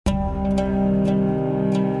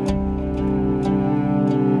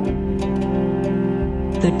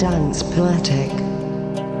The dance poetic.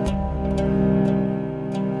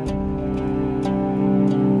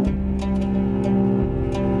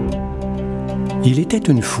 Il était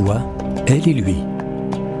une fois, elle et lui,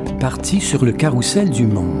 partis sur le carrousel du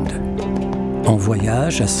monde, en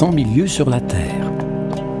voyage à 100 000 lieues sur la terre.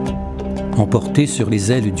 Emportés sur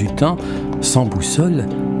les ailes du temps, sans boussole,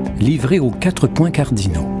 livrés aux 4 points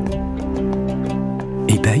cardinaux.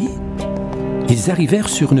 Ébahis, ils arrivèrent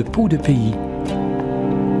sur une peau de pays.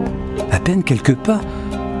 À peine quelques pas,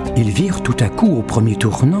 ils virent tout à coup au premier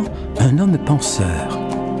tournant un homme penseur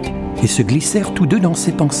et se glissèrent tous deux dans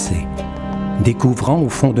ses pensées, découvrant au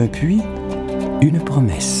fond d'un puits une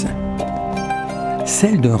promesse,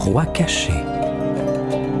 celle d'un roi caché,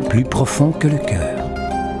 plus profond que le cœur.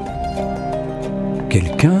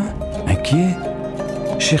 Quelqu'un, inquiet,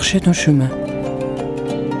 cherchait un chemin.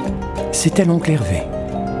 C'était l'oncle Hervé.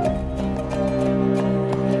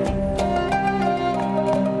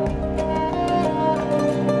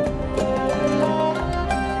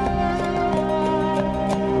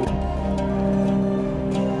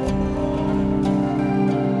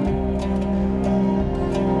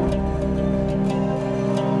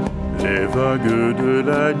 Les vagues de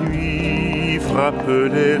la nuit frappent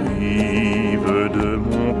les rives de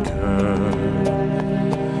mon cœur.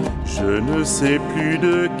 Je ne sais plus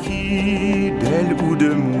de qui, d'elle ou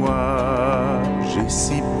de moi, j'ai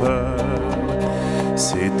si peur.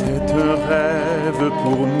 C'était un rêve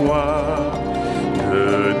pour moi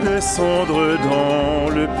de descendre dans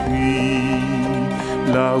le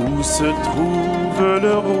puits, là où se trouve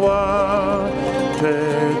le roi,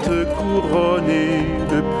 tête couronnée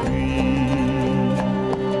de pluie.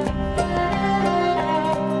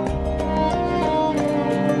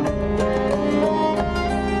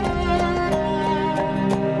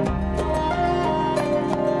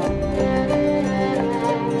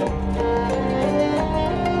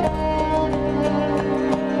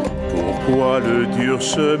 Pourquoi le dur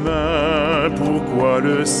chemin, pourquoi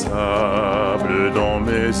le sable dans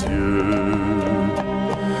mes yeux?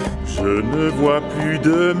 Je ne vois plus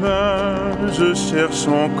demain, je cherche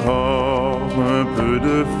encore un peu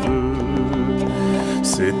de feu.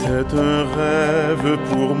 C'était un rêve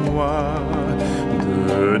pour moi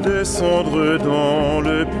de descendre dans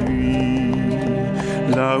le puits,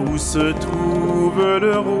 là où se trouve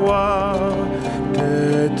le roi,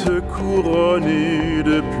 tête couronnée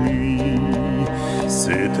de pluie.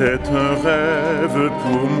 C'était un rêve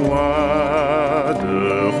pour moi de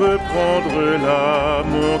reprendre la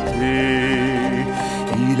montée.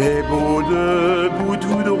 Il est beau debout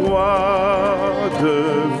tout droit de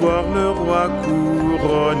voir le roi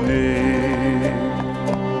couronné.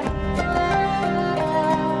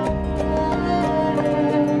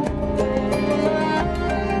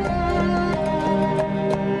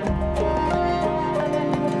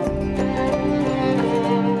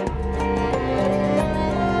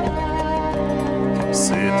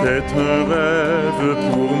 C'était un rêve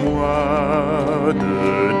pour moi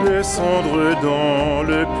de descendre dans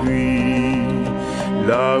le puits,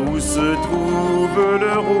 là où se trouve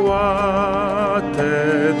le roi,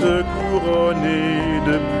 tête couronnée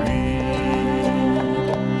de pluie.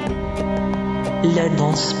 La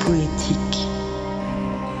danse poétique.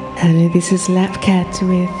 Hello, this is LAPKAT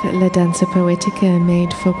with La Danza Poetica,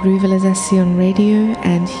 made for Carousel XXI Radio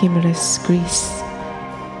and Humorous Greece.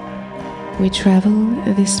 We travel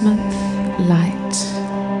this month light.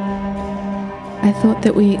 I thought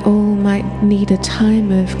that we all might need a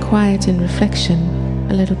time of quiet and reflection,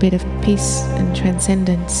 a little bit of peace and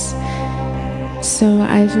transcendence. So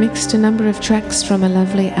I've mixed a number of tracks from a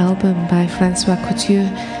lovely album by François Couture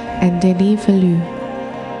and Denis Veilleux,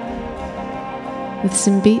 with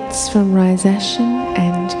some beats from Rise Ashen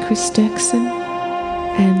and Cris Derksen,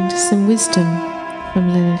 and some wisdom from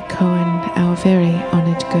Leonard Cohen, our very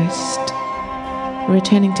honoured ghost.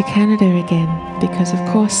 Returning to Canada again because, of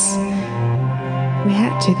course, we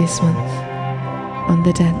had to this month on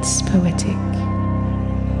The Dance Poetic.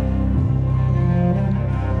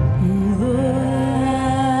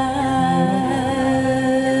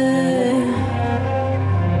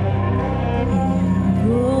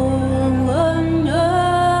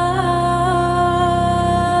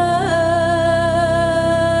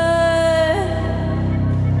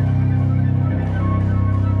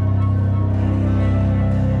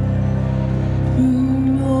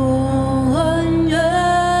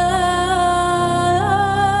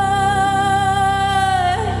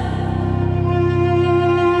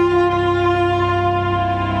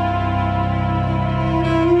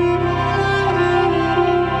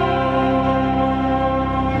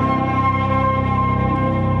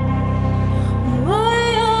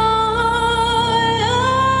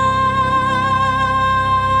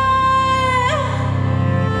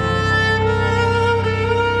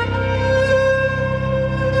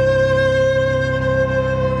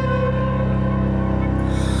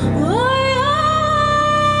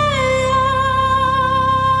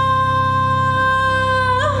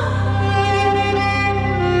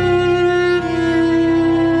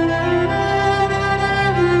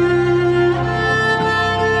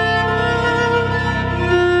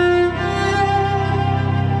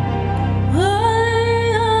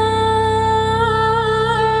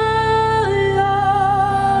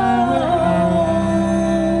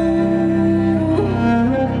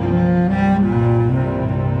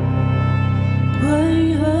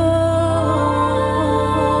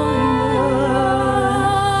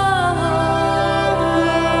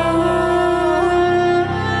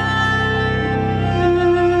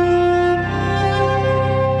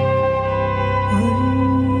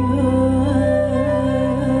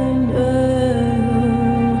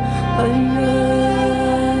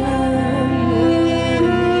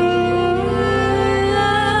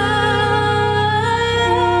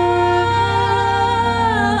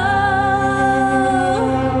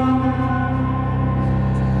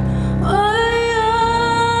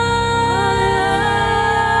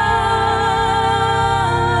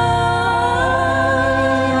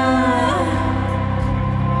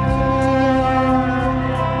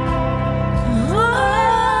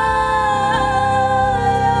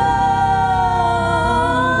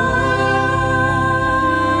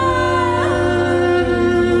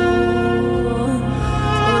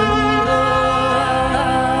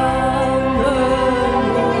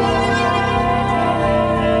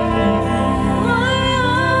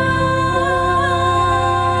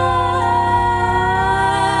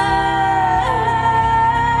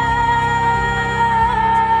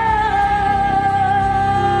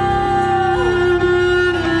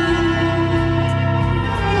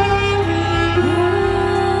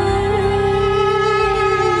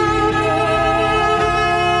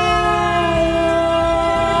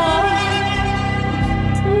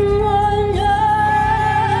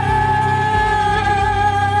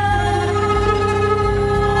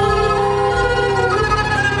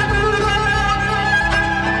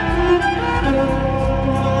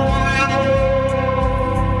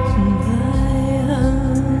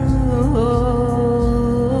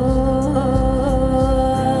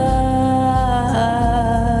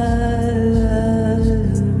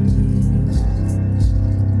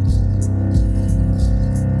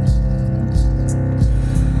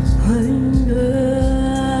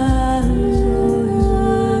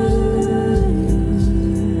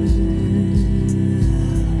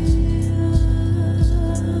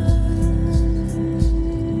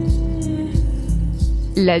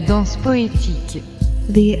 la danse poétique.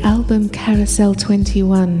 The album Carousel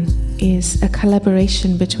XXI is a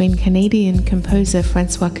collaboration between Canadian composer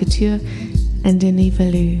François Couture and Denis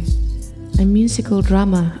Veilleux, a musical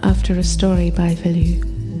drama after a story by Veilleux.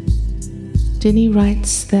 Denis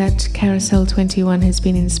writes that Carousel XXI has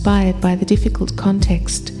been inspired by the difficult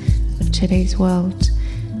context of today's world.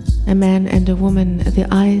 A man and a woman are the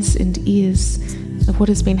eyes and ears of what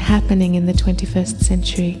has been happening in the 21st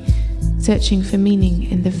century, searching for meaning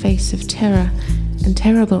in the face of terror and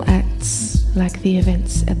terrible acts like the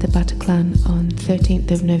events at the Bataclan on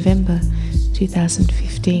 13th of November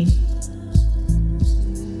 2015.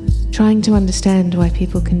 Trying to understand why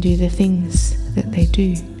people can do the things that they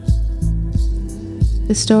do.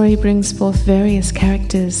 The story brings forth various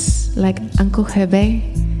characters like Uncle Herbet,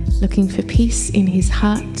 looking for peace in his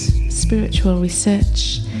heart, spiritual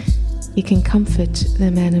research. He can comfort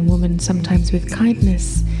the man and woman sometimes with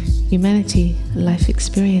kindness, humanity, life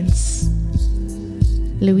experience.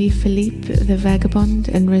 Louis-Philippe the vagabond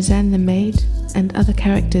and Rosanne the maid and other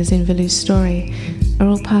characters in Veilleux's story are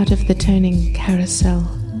all part of the turning carousel.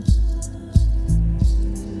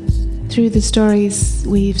 Through the stories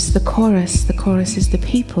weaves the chorus. The chorus is the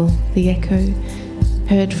people, the echo,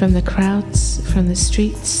 heard from the crowds, from the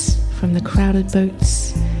streets, from the crowded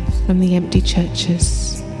boats, from the empty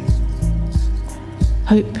churches.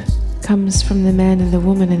 Hope comes from the man and the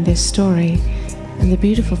woman in their story and the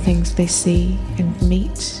beautiful things they see and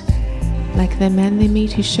meet, like the man they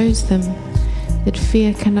meet who shows them that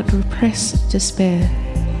fear cannot repress despair,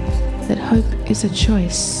 that hope is a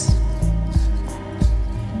choice.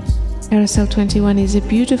 Carousel 21 is a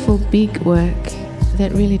beautiful big work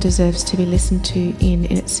that really deserves to be listened to in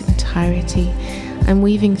its entirety. I'm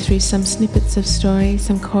weaving through some snippets of story,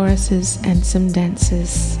 some choruses and some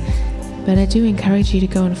dances, but I do encourage you to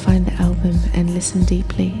go and find the album and listen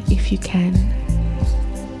deeply if you can.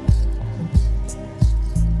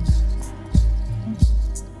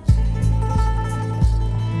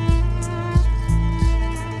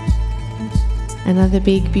 Another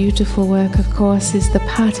big, beautiful work, of course, is The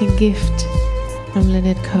Parting Gift from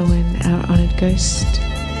Leonard Cohen, our honored ghost,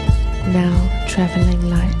 now traveling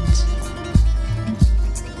light.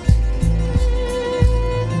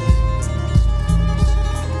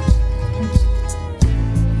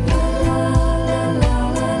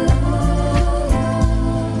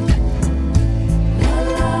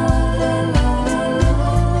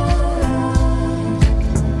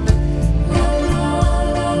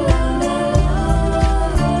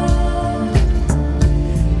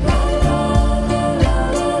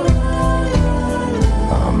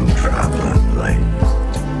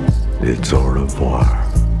 It's au revoir,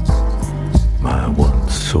 my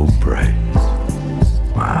once so bright,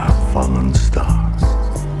 my fallen star.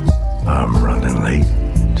 I'm running late,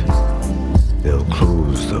 they'll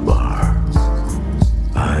close the bar.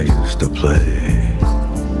 I used to play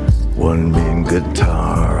one mean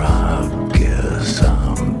guitar. I guess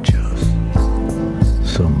I'm just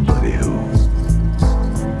somebody who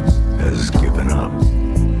has given up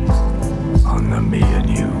on the me and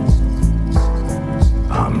you.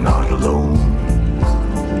 I'm not alone,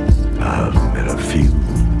 I've met a few,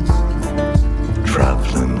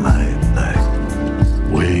 traveling light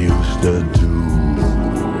like we used to do.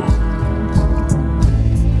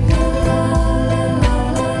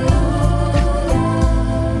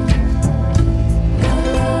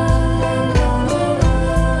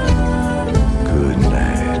 Good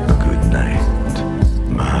night,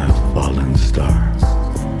 my fallen star.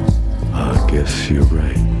 I guess you're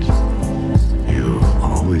right.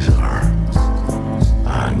 Always are.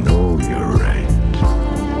 I know you're right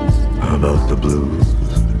about the blues.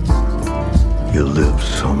 You live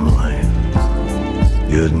some life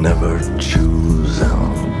you'd never choose.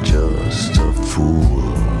 I'm just a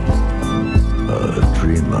fool, a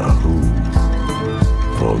dreamer who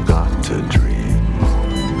forgot to dream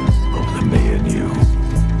of the me and you.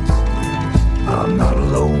 I'm not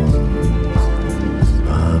alone,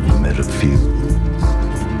 I've met a few,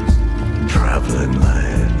 traveling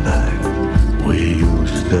light like we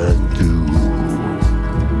used to do.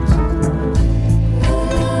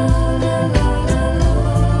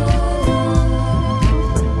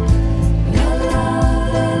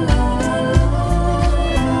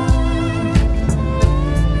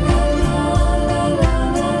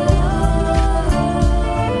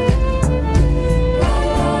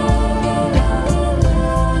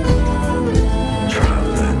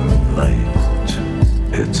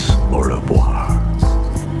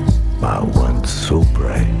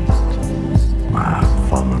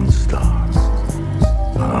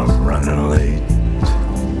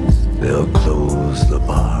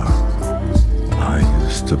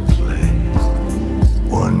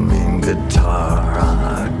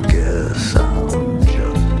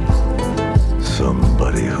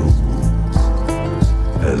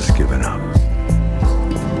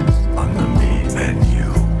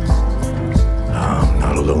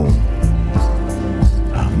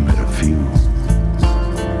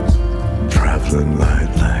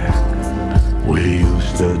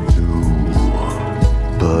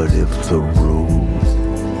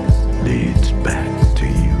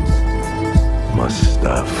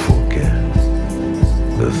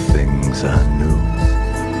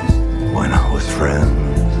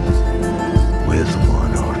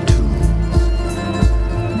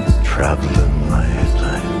 light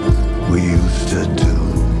like we used to do,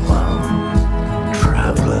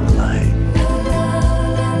 traveling light.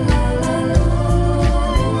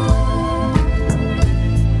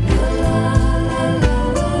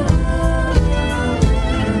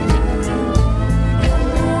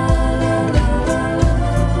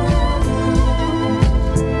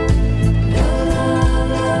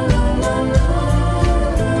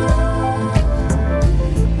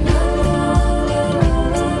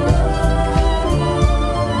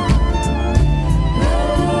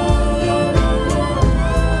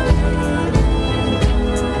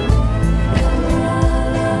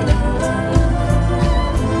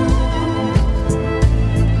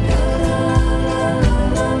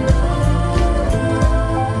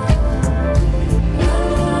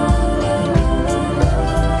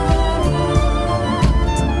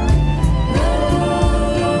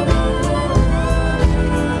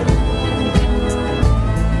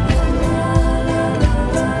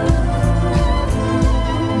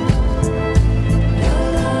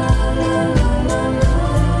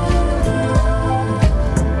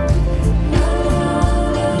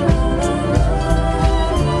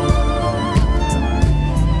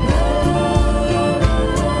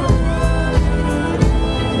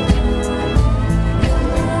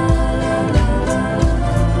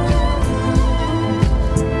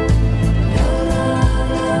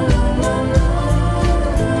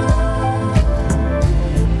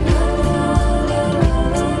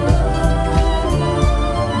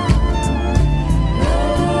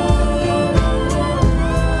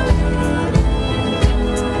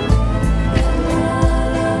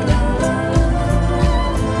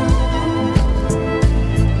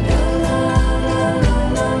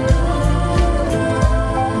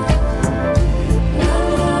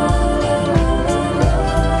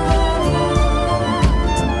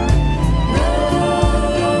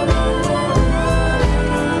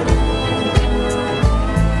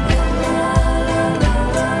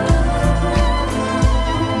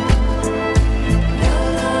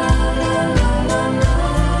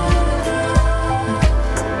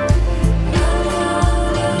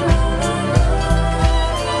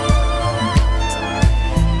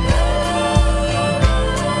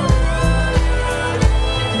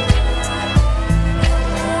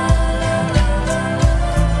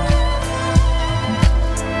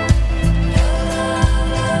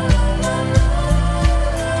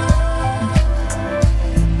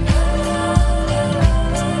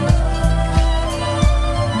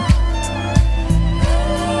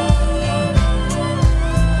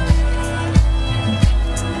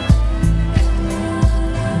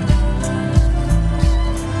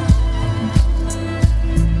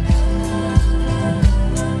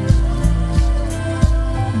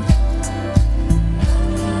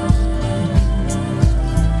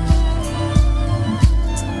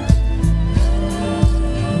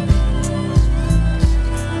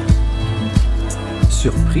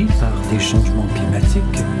 Surpris par des changements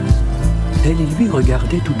climatiques, elle et lui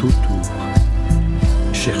regardaient tout autour,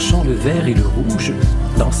 cherchant le vert et le rouge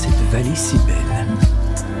dans cette vallée si belle.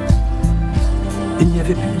 Il n'y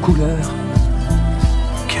avait plus de couleur.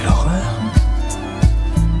 Quelle horreur!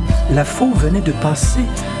 La faux venait de passer,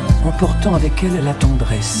 emportant avec elle la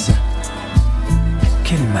tendresse.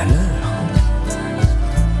 Quel malheur!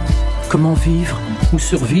 Comment vivre ou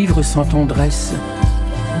survivre sans tendresse?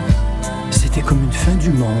 C'était comme une fin du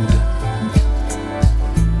monde.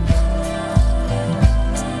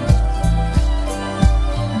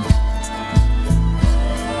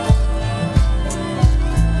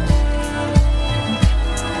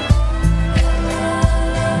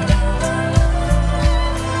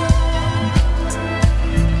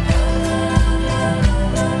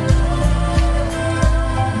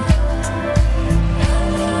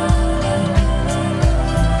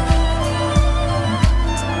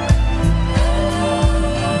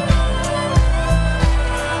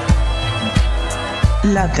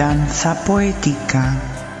 La Danza Poetica.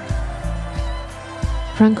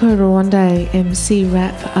 Franco-Rwandais MC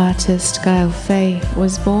rap artist Gaël Faye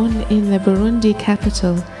was born in the Burundi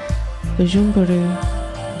capital, Bujumbura,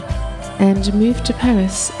 and moved to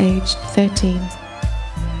Paris aged 13.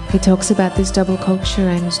 He talks about this double culture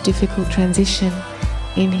and difficult transition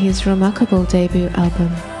in his remarkable debut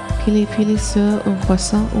album, Pili Pili sur un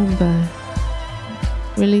croissant beurre,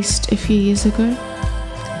 released a few years ago.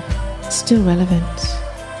 Still relevant.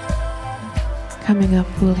 Coming up,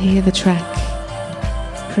 we'll hear the track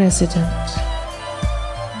President.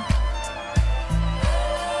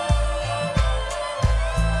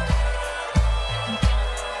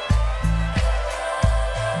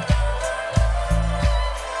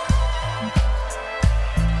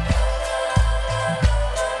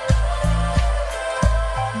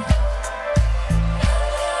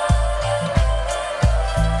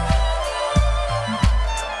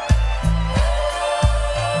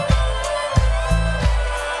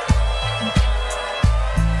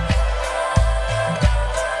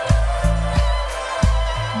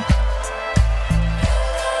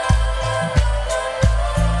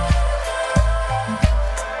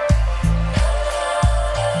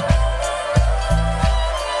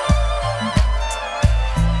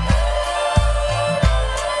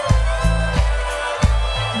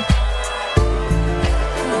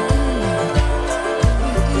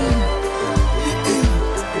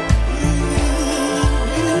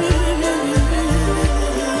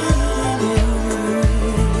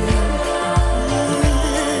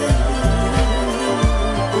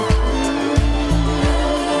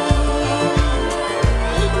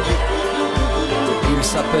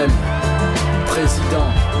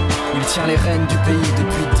 règne du pays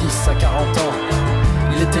depuis 10 à 40 ans.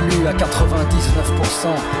 Il est élu à 99%,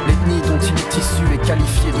 l'ethnie dont il est issu est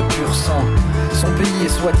qualifiée de pur sang. Son pays est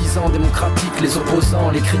soi-disant démocratique, les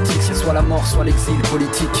opposants, les critiques, c'est soit la mort, soit l'exil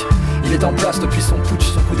politique. Il est en place depuis son putsch,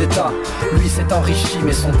 son coup d'état. Lui s'est enrichi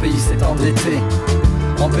mais son pays s'est endetté.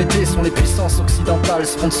 Embêtés sont les puissances occidentales,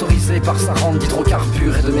 sponsorisées par sa rente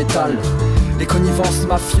d'hydrocarbures et de métal. Les connivences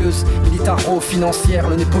mafieuses, militaro-financières,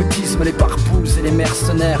 le népotisme, les barboules et les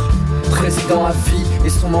mercenaires. Président à vie et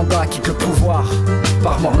son mandat quitte le pouvoir,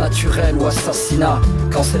 par mort naturelle ou assassinat.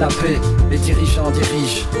 Quand c'est la paix, les dirigeants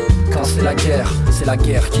dirigent. Quand c'est la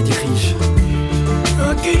guerre qui dirige.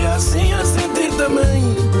 Aqui assim a sentir também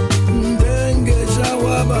dengue,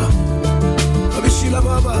 jawaba, a bichila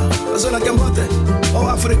baba, a zona cambote, ou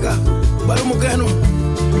África, para o mucano.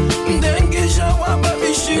 Dengue, jawaba,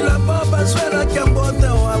 bichila baba, a zona cambote,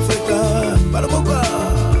 ou África, para o mucano.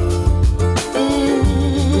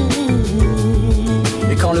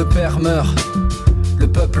 Et quand le père meurt, le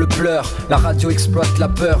peuple pleure, la radio exploite la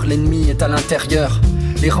peur, l'ennemi est à l'intérieur.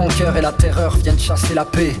 Les rancœurs et la terreur viennent chasser la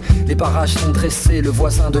paix. Les barrages sont dressés, le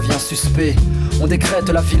voisin devient suspect. On décrète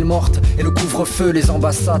la ville morte et le couvre-feu. Les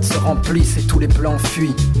ambassades se remplissent et tous les plans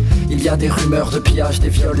fuient. Il y a des rumeurs de pillage, des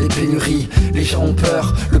viols, des pénuries. Les gens ont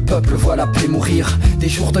peur, le peuple voit la paix mourir. Des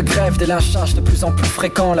jours de grève, des lynchages de plus en plus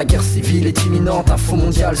fréquents. La guerre civile est imminente, info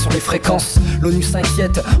mondiale sur les fréquences. L'ONU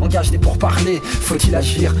s'inquiète, engage des pourparlers. Faut-il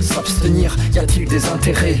agir, s'abstenir, y a-t-il des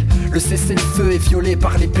intérêts? Le cessez-le-feu est violé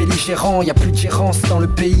par les belligérants. Y a plus de gérance dans le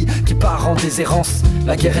pays qui part en déshérence.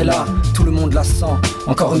 La guerre est là, tout le monde la sent.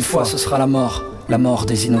 Encore une fois, ce sera la mort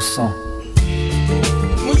des innocents.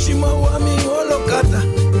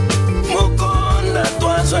 Mukonda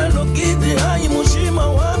twazwelo kiti hayi mushima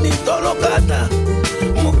wami tolokata.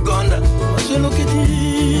 Mukonda twazwelo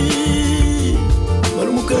kiti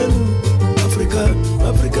balumukenu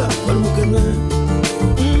Afrika balumukenu.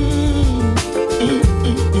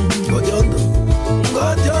 Godiondo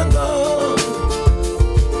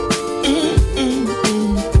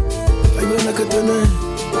ayo nakatene.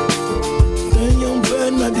 Tenham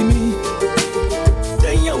pena de mim,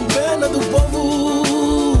 tenham pena do povo.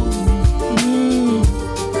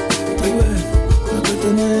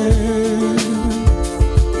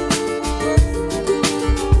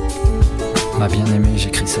 Ma bien-aimée,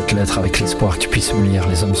 j'écris cette lettre avec l'espoir que tu puisses me lire.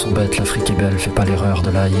 Les hommes sont bêtes, l'Afrique est belle, fais pas l'erreur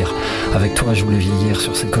de la haïr. Avec toi, je voulais vieillir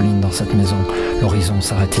sur ces collines dans cette maison. L'horizon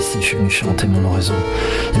s'arrête ici, je suis venu chanter mon oraison.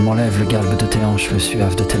 Il m'enlève le galbe de tes hanches, le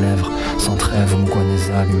suave de tes lèvres. Sans trêve,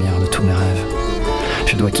 Mugwaneza, lumière de tous mes rêves.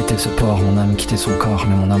 Je dois quitter ce port, mon âme quitter son corps,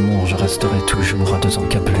 mais mon amour, je resterai toujours à 2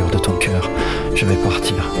 encablures de ton cœur. Je vais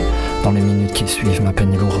partir. Dans les minutes qui suivent, ma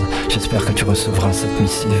peine est lourde. J'espère que tu recevras cette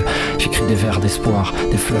missive. J'écris des vers d'espoir,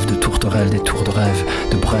 des fleuves de tourterelles, des tours de rêve,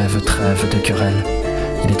 de brèves trêves de querelles.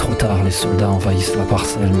 Il est trop tard, les soldats envahissent la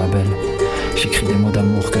parcelle, ma belle. J'écris des mots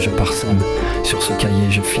d'amour que je parsème. Sur ce cahier,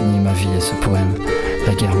 je finis ma vie et ce poème.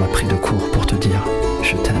 La guerre m'a pris de court pour te dire,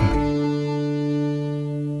 je t'aime.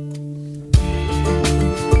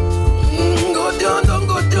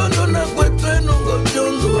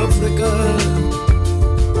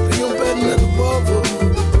 Tenham pena do povo,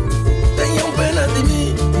 tenham pena de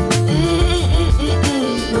mim.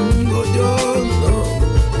 Godiondo,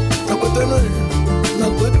 não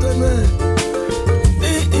aguento,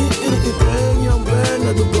 tenham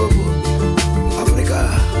pena do povo. África,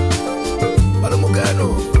 para o mucano.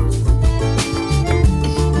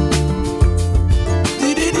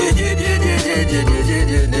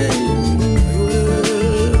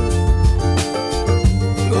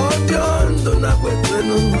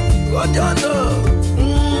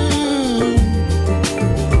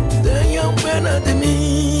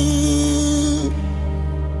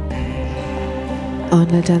 On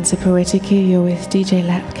La Danza Poetica, you're with DJ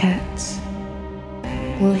LAPKAT.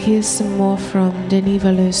 We'll hear some more from Denis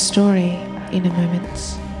Veilleux's story in a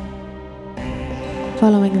moment.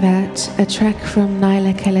 Following that, a track from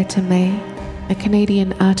Nyla Kaleta-May, a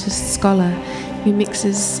Canadian artist-scholar who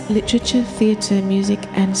mixes literature, theatre, music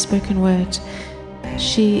and spoken word.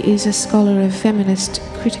 She is a scholar of feminist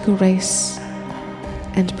critical race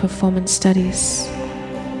and performance studies.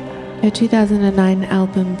 Her 2009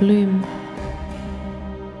 album Bloom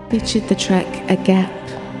featured the track A Gap,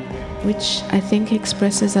 which I think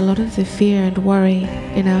expresses a lot of the fear and worry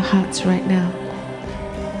in our hearts right now.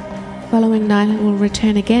 Following Nyla, we'll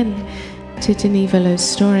return again to Denis Veilleux's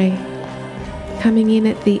story, coming in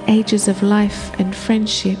at the ages of life and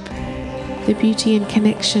friendship, the beauty and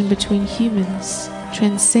connection between humans,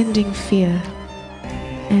 transcending fear,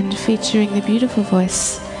 and featuring the beautiful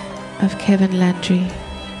voice of Kevin Landry.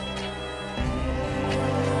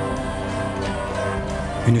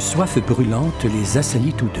 une soif brûlante les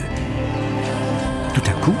assaillit tous deux. Tout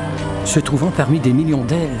à coup, se trouvant parmi des millions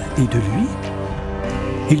d'ailes et de lui,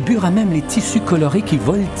 ils burent à même les tissus colorés qui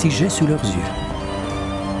voltigeaient sous leurs yeux.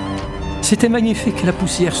 C'était magnifique, la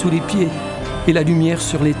poussière sous les pieds et la lumière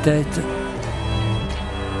sur les têtes.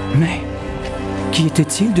 Mais qui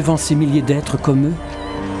étaient-ils devant ces milliers d'êtres comme eux?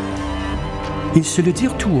 Ils se le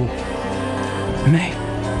dirent tout haut. Mais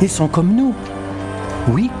ils sont comme nous.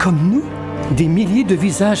 Oui, comme nous, des milliers de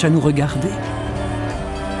visages à nous regarder.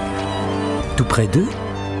 Tout près d'eux,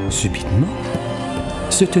 subitement,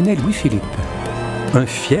 se tenait Louis-Philippe, un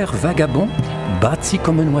fier vagabond bâti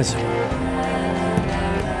comme un oiseau.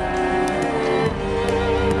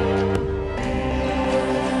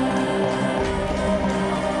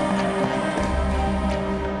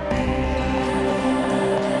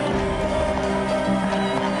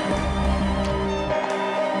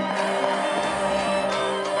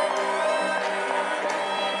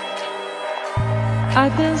 A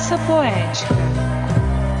dança poética.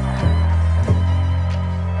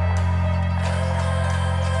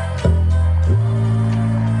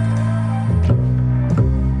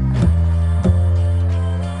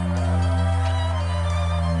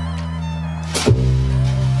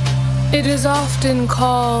 It is often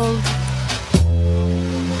called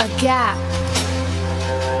a gap,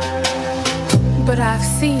 but I've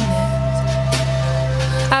seen it.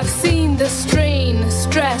 I've seen the strain,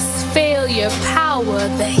 stress, failure, power,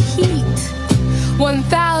 the heat.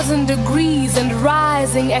 1,000 degrees and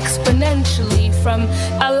rising exponentially from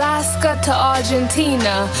Alaska to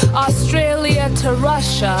Argentina, Australia to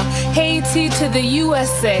Russia, Haiti to the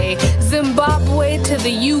USA, Zimbabwe to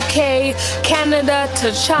the UK, Canada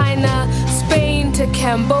to China, Spain to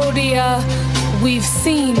Cambodia. We've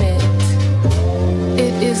seen it.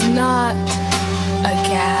 It is not a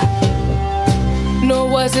gap. Nor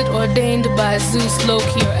was it ordained by Zeus,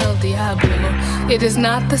 Loki, or El Diablo. It is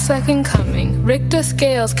not the second coming. Richter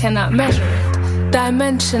scales cannot measure it.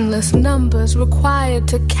 Dimensionless numbers required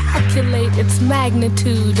to calculate its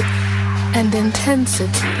magnitude and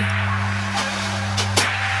intensity.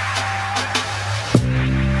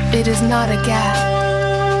 It is not a gap.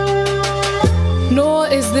 Nor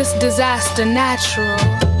is this disaster natural.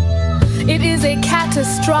 It is a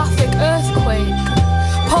catastrophic earthquake,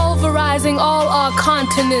 pulverizing all our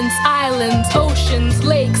continents, islands, oceans,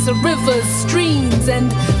 lakes, rivers, streams,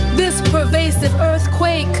 and this pervasive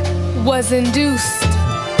earthquake was induced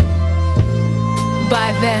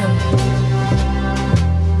by them.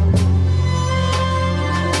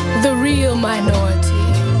 The real minority.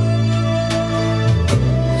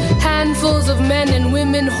 Handfuls of men and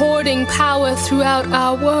women hoarding power throughout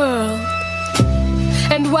our world.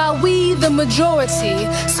 And while we, the majority,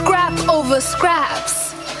 scrap over scraps,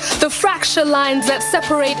 the fracture lines that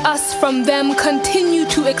separate us from them continue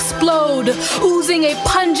to explode, oozing a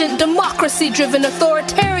pungent, democracy-driven,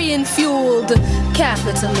 authoritarian-fueled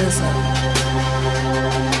capitalism.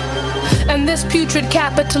 And this putrid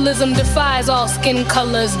capitalism defies all skin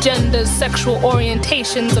colors, genders, sexual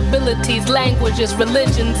orientations, abilities, languages,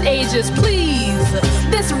 religions, ages. Please,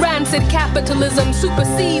 this rancid capitalism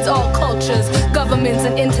supersedes all cultures, governments,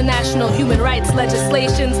 and international human rights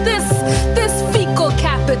legislations. This fecal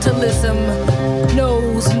capitalism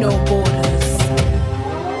knows no borders.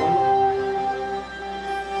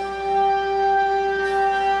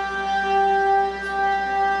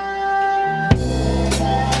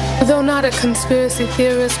 Though not a conspiracy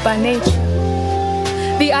theorist by nature,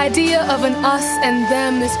 the idea of an us and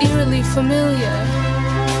them is eerily familiar.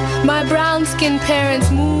 My brown-skinned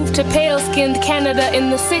parents moved to pale-skinned Canada in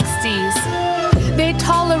the 60s. They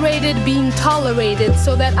tolerated being tolerated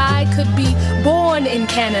so that I could be born in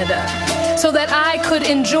Canada, so that I could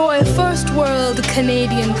enjoy first-world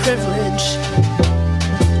Canadian privilege.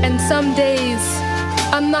 And some days,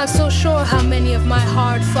 I'm not so sure how many of my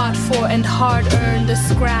hard-fought for and hard-earned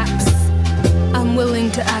scraps I'm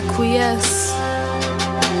willing to acquiesce.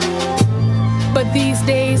 But these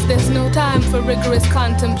days, there's no time for rigorous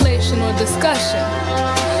contemplation or discussion.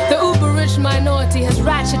 The uber-rich minority has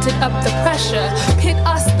ratcheted up the pressure, pit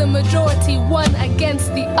us, the majority, one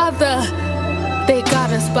against the other. They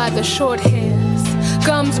got us by the short hairs.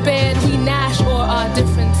 Gums bared, we gnash o'er our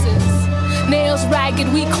differences. Nails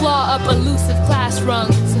ragged, we claw up elusive class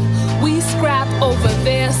rungs. We scrap over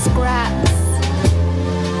their scraps.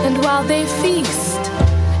 And while they feast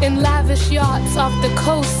in lavish yachts off the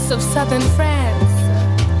coasts of southern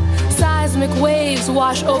France, seismic waves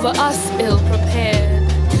wash over us ill-prepared.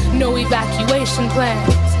 No evacuation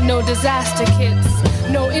plans, no disaster kits,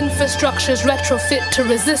 no infrastructures retrofit to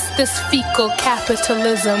resist this fecal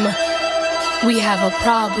capitalism. We have a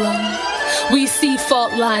problem. We see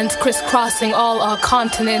fault lines crisscrossing all our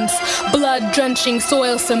continents, blood-drenching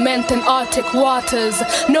soil, cement, and Arctic waters.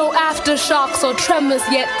 No aftershocks or tremors,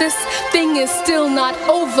 yet this thing is still not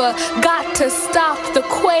over. Got to stop the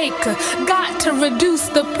quake, got to reduce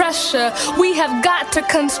the pressure. We have got to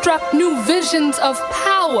construct new visions of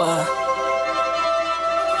power.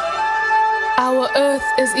 Our earth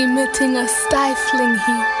is emitting a stifling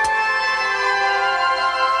heat.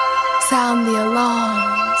 Sound the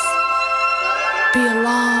alarms. Be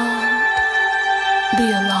alarmed.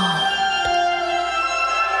 Be alarmed.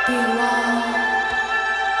 Be alarmed.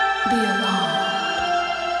 Be alarmed.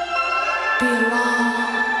 Be alarmed.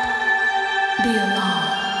 Be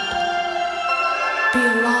alarmed. Be alarmed. Be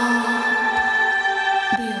alarmed.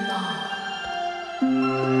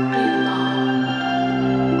 Be alarmed.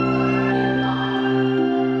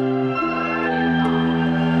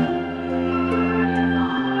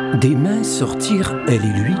 Des mains sortirent, elle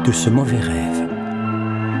et lui, de ce mauvais rêve.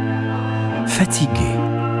 Fatigués,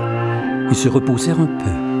 ils se reposèrent un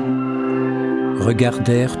peu,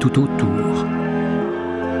 regardèrent tout autour.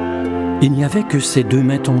 Il n'y avait que ces deux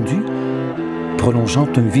mains tendues, prolongeant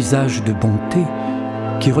un visage de bonté,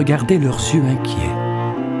 qui regardaient leurs yeux inquiets.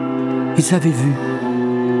 Ils avaient vu,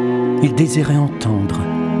 ils désiraient entendre.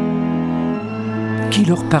 Qui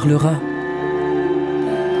leur parlera ?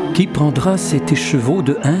 Qui prendra cet écheveau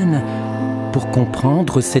de haine pour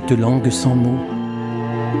comprendre cette langue sans mots ?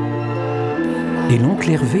 Et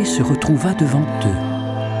l'oncle Hervé se retrouva devant eux.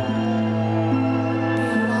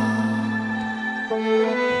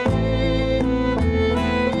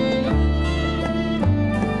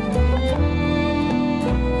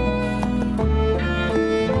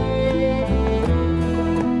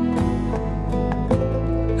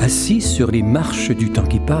 Assis sur les marches du temps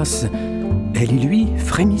qui passe, elle et lui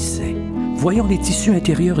frémissaient, voyant les tissus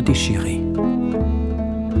intérieurs déchirés.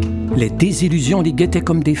 Les désillusions les guettaient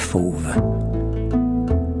comme des fauves.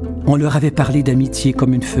 On leur avait parlé d'amitié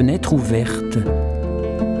comme une fenêtre ouverte,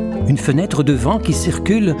 une fenêtre de vent qui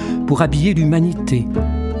circule pour habiller l'humanité,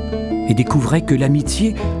 et découvrait que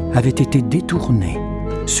l'amitié avait été détournée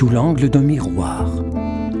sous l'angle d'un miroir.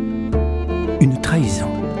 Une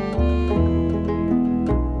trahison.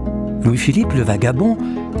 Louis-Philippe le vagabond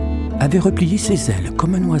avait replié ses ailes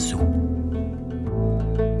comme un oiseau.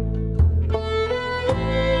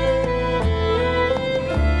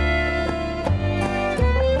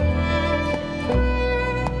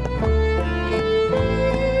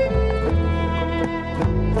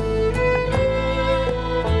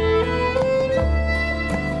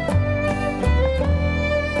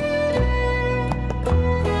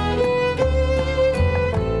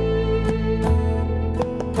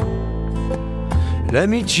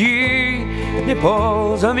 L'amitié n'est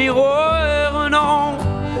pas un miroir, non.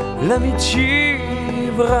 L'amitié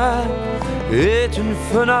vraie est une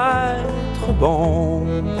fenêtre, bon.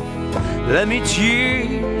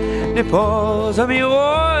 L'amitié n'est pas un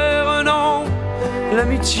miroir, non.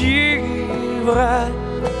 L'amitié vraie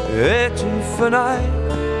est une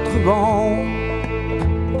fenêtre, bon.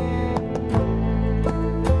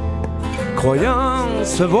 Croyant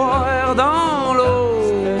se voir dans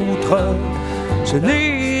l'autre, ce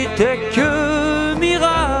n'était que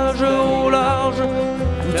mirage au large,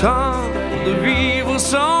 temps de vivre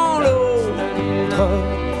sans l'autre.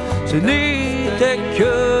 Ce n'était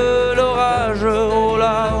que l'orage au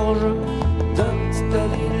large.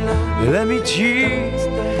 L'amitié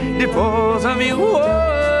n'est pas un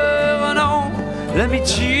miroir, non.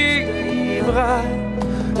 L'amitié vraie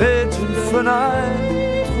est une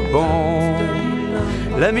fenêtre, bon.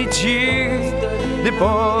 L'amitié n'est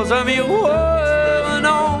pas un miroir,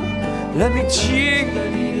 non. L'amitié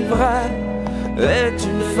vraie est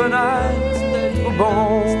une fenêtre,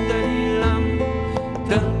 bon.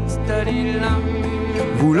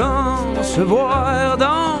 Voulant se voir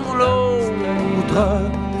dans l'autre,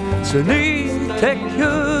 ce n'était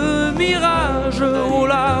que mirage au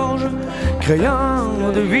large,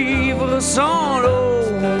 craignant de vivre sans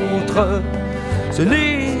l'autre. Ce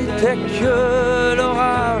n'était que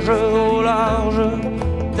l'orage au large.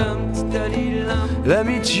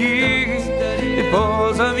 L'amitié n'est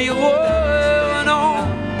pas un miroir, non.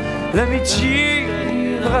 L'amitié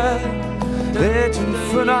vraie est une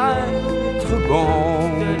fenêtre,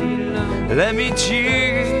 bon.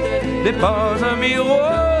 L'amitié n'est pas un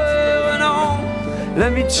miroir, non.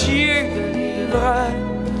 L'amitié vraie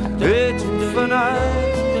est une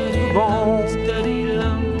fenêtre, bon.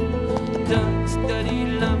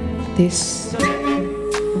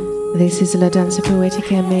 This is La Danza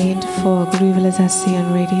Poetica, made for Rise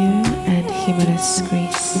Ashen Radio and Humorous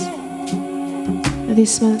Cris.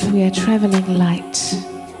 This month we are traveling light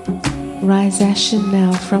Rise Ashen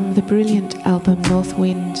now from the brilliant album North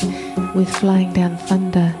Wind with Flying Down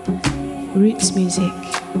Thunder, roots music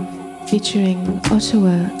featuring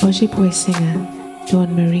Ottawa Ojibwe singer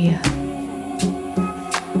Dawn Maria.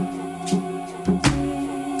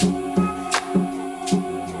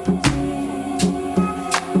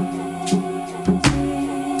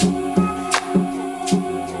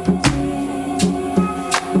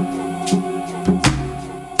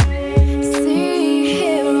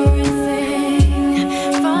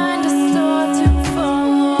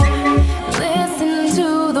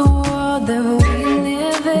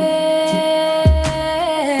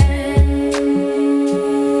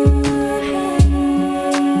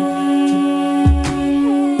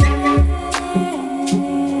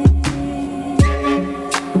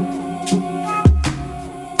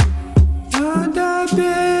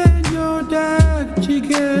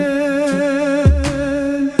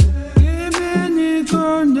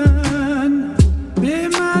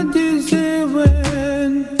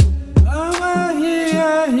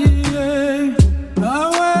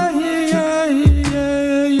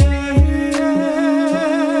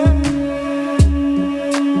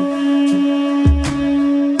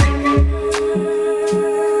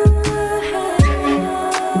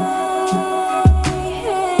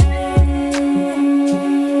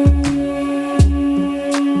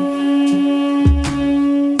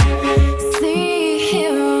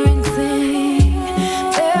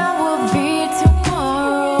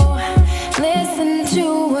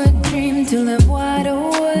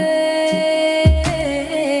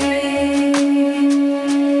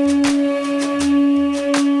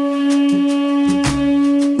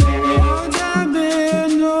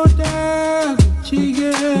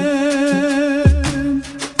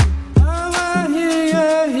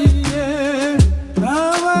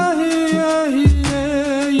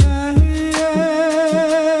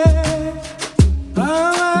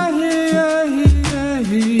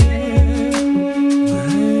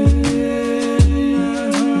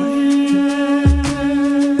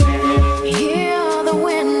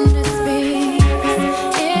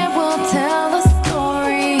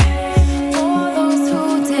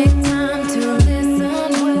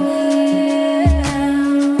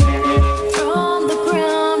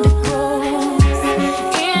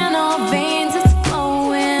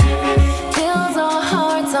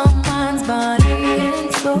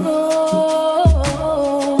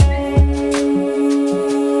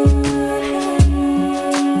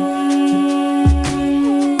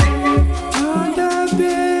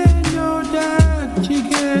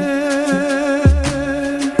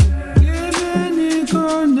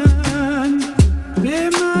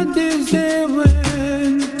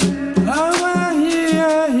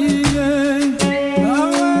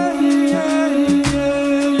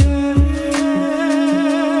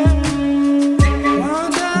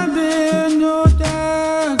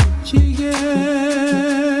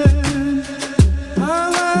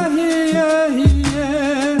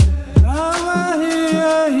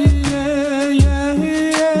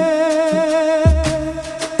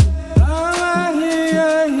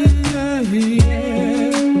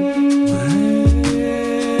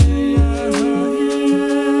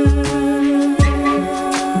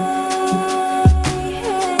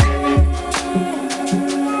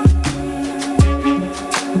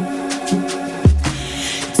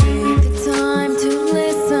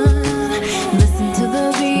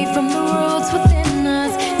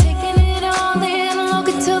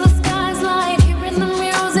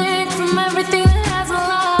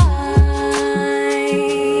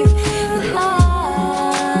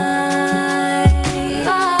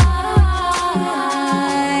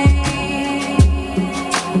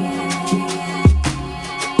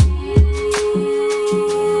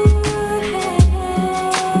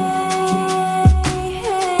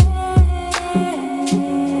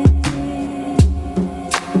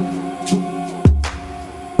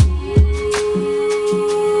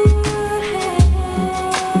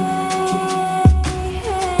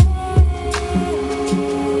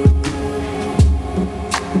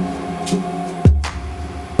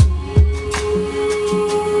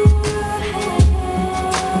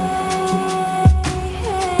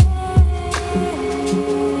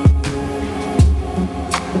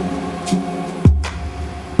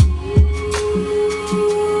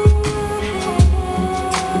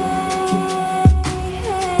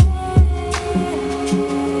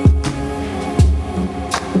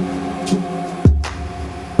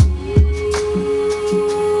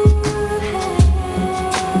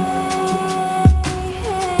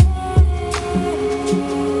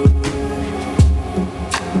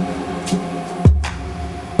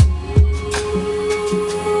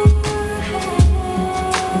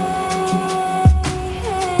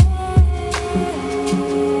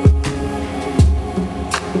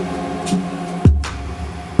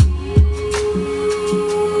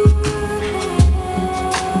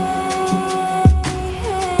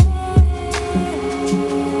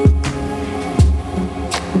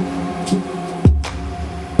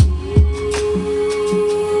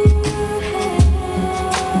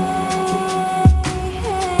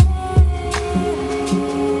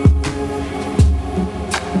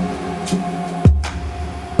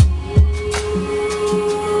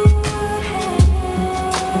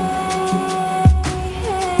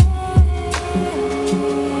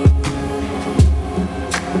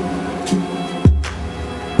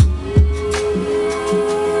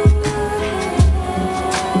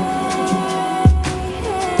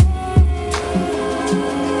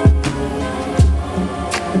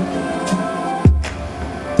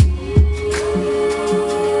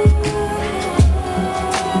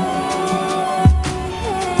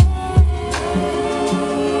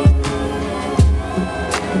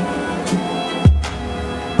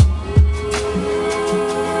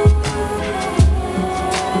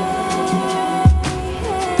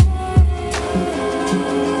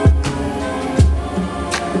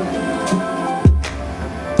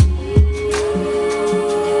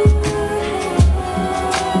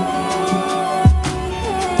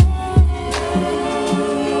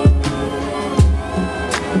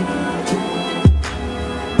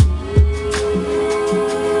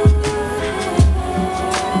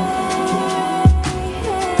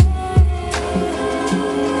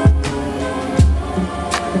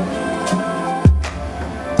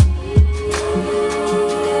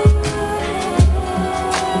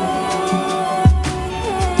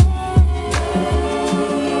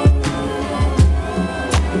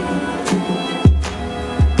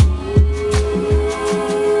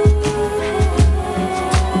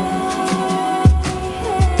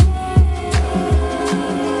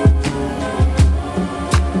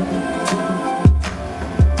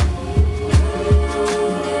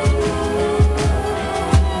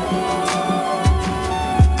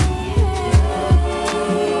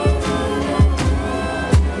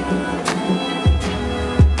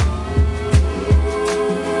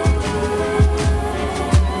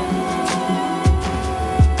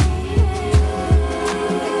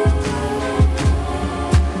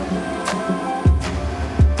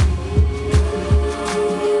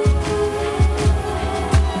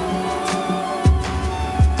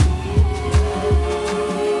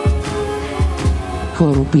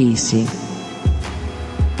 corrupisi.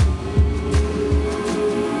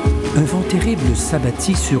 Un vent terrible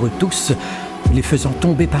s'abattit sur eux tous, les faisant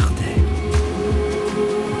tomber par terre.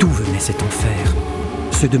 D'où venait cet enfer ?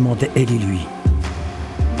 Se demandaient elle et lui.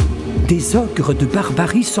 Des ogres de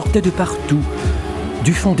barbarie sortaient de partout,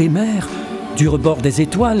 du fond des mers, du rebord des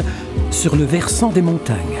étoiles, sur le versant des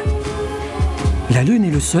montagnes. La lune et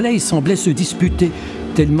le soleil semblaient se disputer,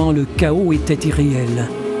 tellement le chaos était irréel.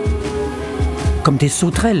 Comme des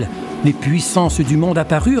sauterelles, les puissances du monde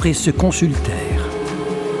apparurent et se consultèrent.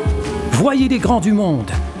 Voyez les grands du monde,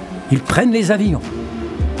 ils prennent les avions.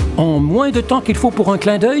 En moins de temps qu'il faut pour un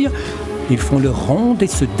clin d'œil, ils font leur ronde et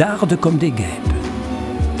se dardent comme des guêpes.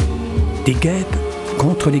 Des guêpes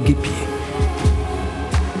contre les guêpiers.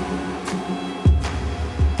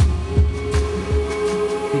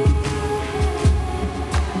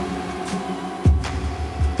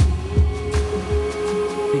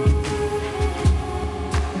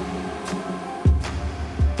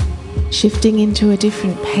 Shifting into a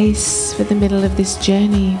different pace for the middle of this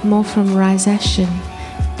journey, more from Rise Ashen,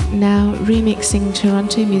 now remixing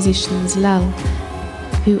Toronto musicians Lull,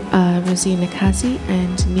 who are Rosina Kazi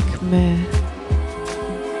and Nick Murr.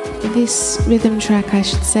 This rhythm track, I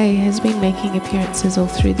should say, has been making appearances all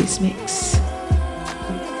through this mix.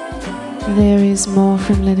 There is more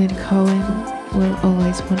from Leonard Cohen, We'll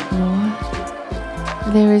Always Want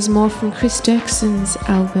More. There is more from Cris Derksen's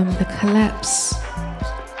album The Collapse,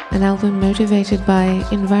 an album motivated by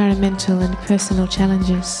environmental and personal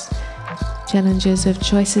challenges of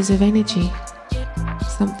choices of energy,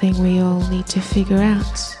 something we all need to figure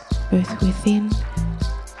out, both within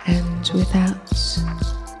and without.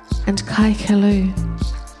 And Kaie,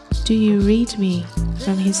 Do You Read Me,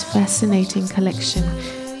 from his fascinating collection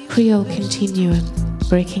Creole Continuum,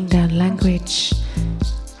 breaking down language,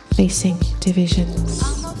 facing divisions,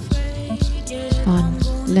 on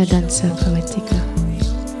La Danza Poetica.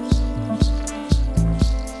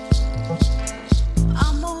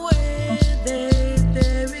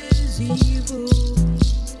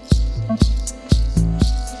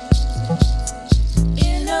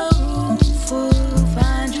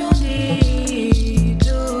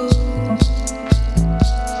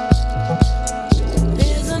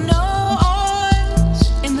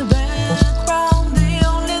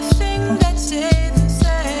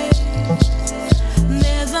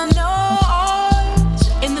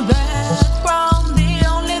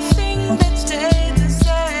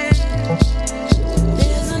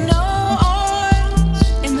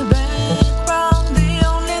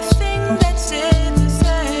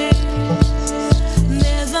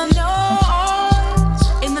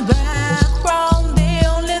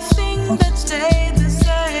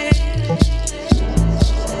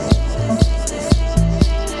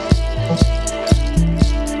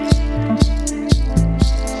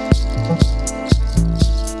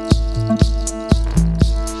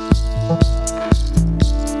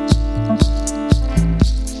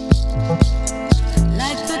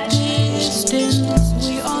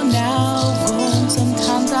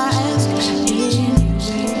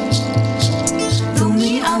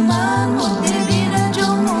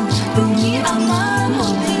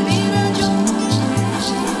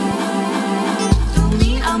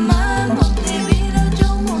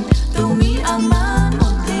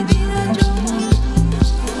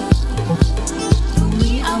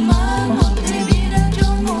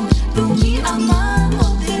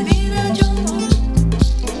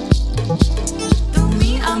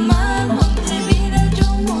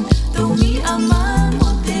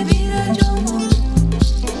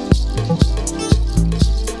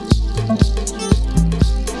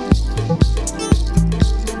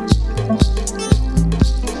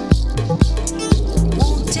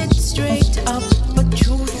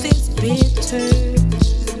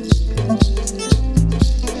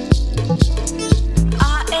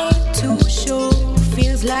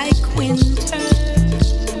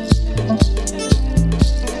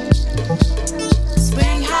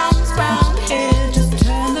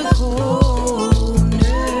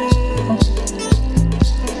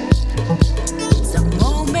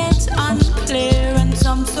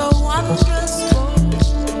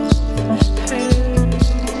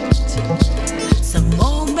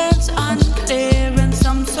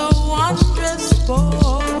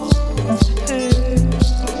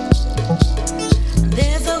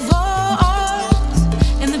 There's a voice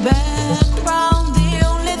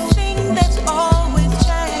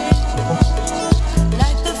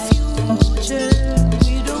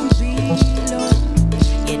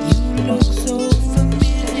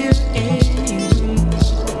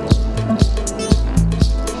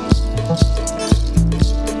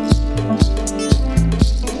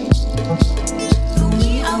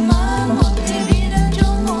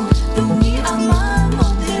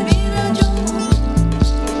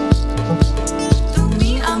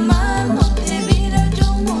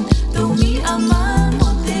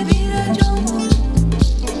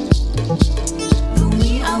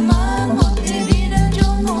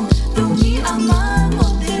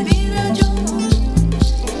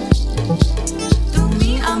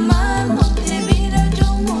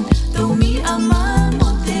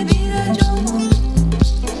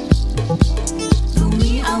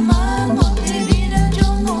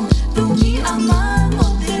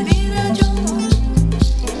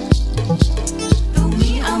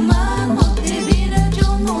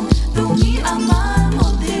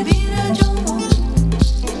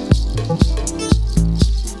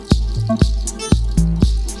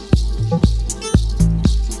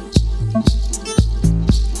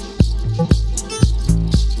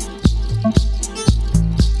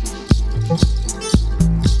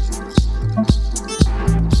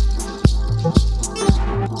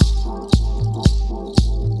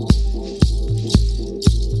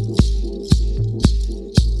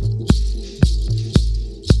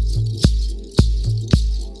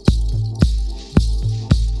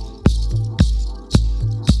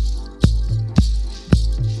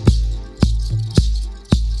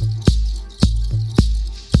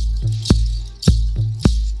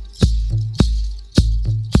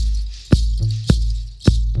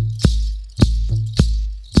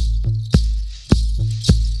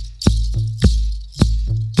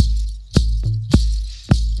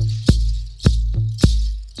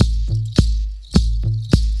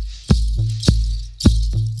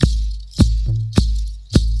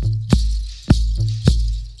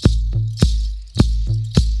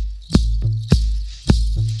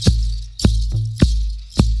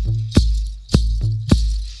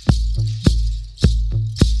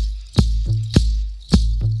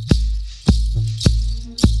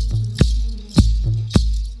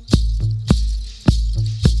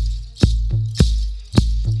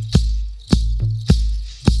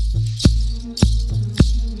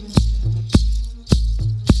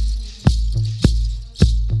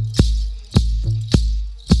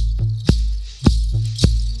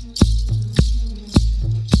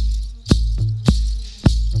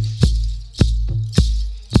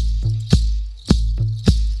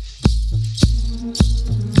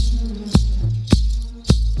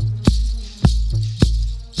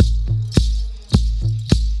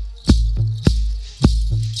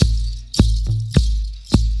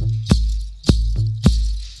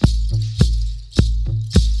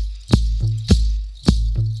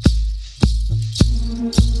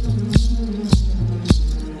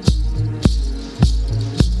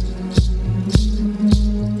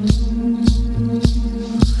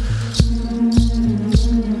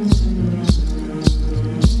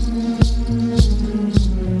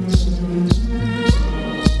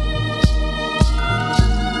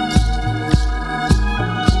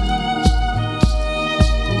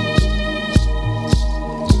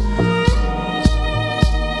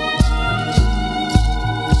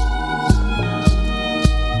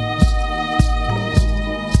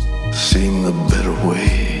better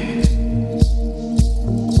way.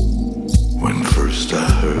 When first I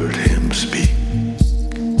heard him speak,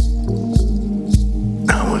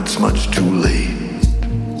 now it's much too late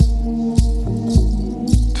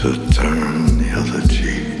to turn the other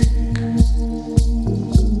cheek.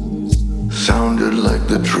 Sounded like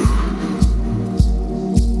the truth,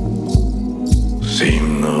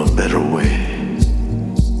 seemed the better way.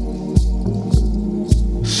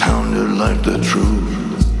 Sounded like the truth,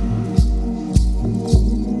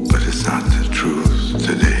 but it's not the truth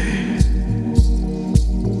today.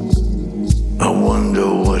 I wonder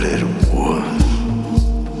what it was.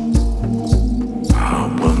 I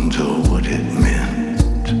wonder what it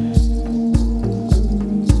meant.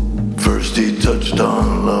 First he touched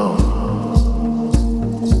on love,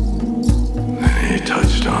 then he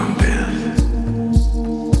touched on death.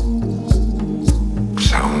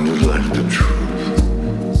 Sounded like the truth,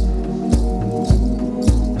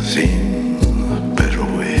 seemed a better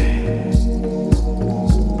way.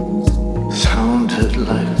 Sounded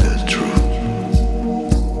like the truth,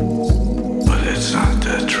 but it's not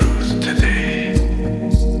the truth today.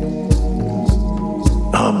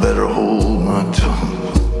 I better hold my tongue,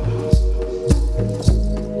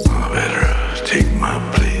 I better take my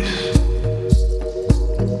place.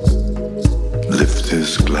 Lift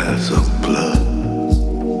this glass of blood,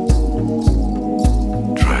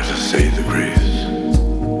 try to say the grace.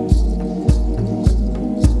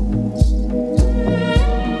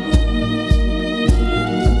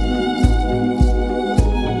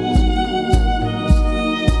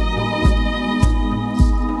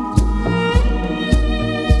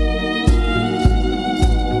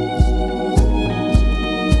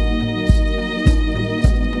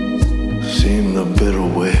 Seemed the better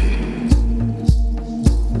way.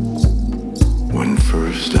 When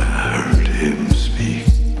first I heard him speak,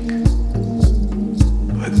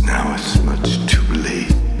 but now it's much too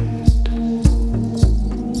late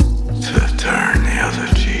to turn the other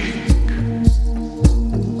cheek.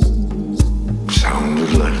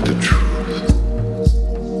 Sounded like the truth,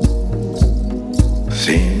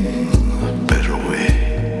 seemed a better way.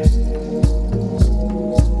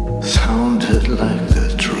 Sounded like the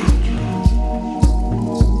truth,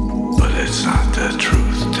 but it's not the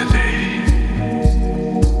truth today.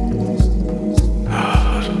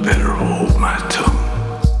 I'd better hold my tongue,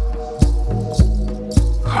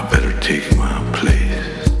 I better take my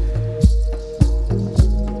place.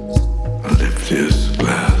 Lift this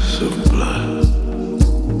glass of blood,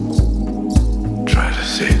 try to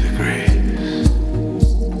say the grace.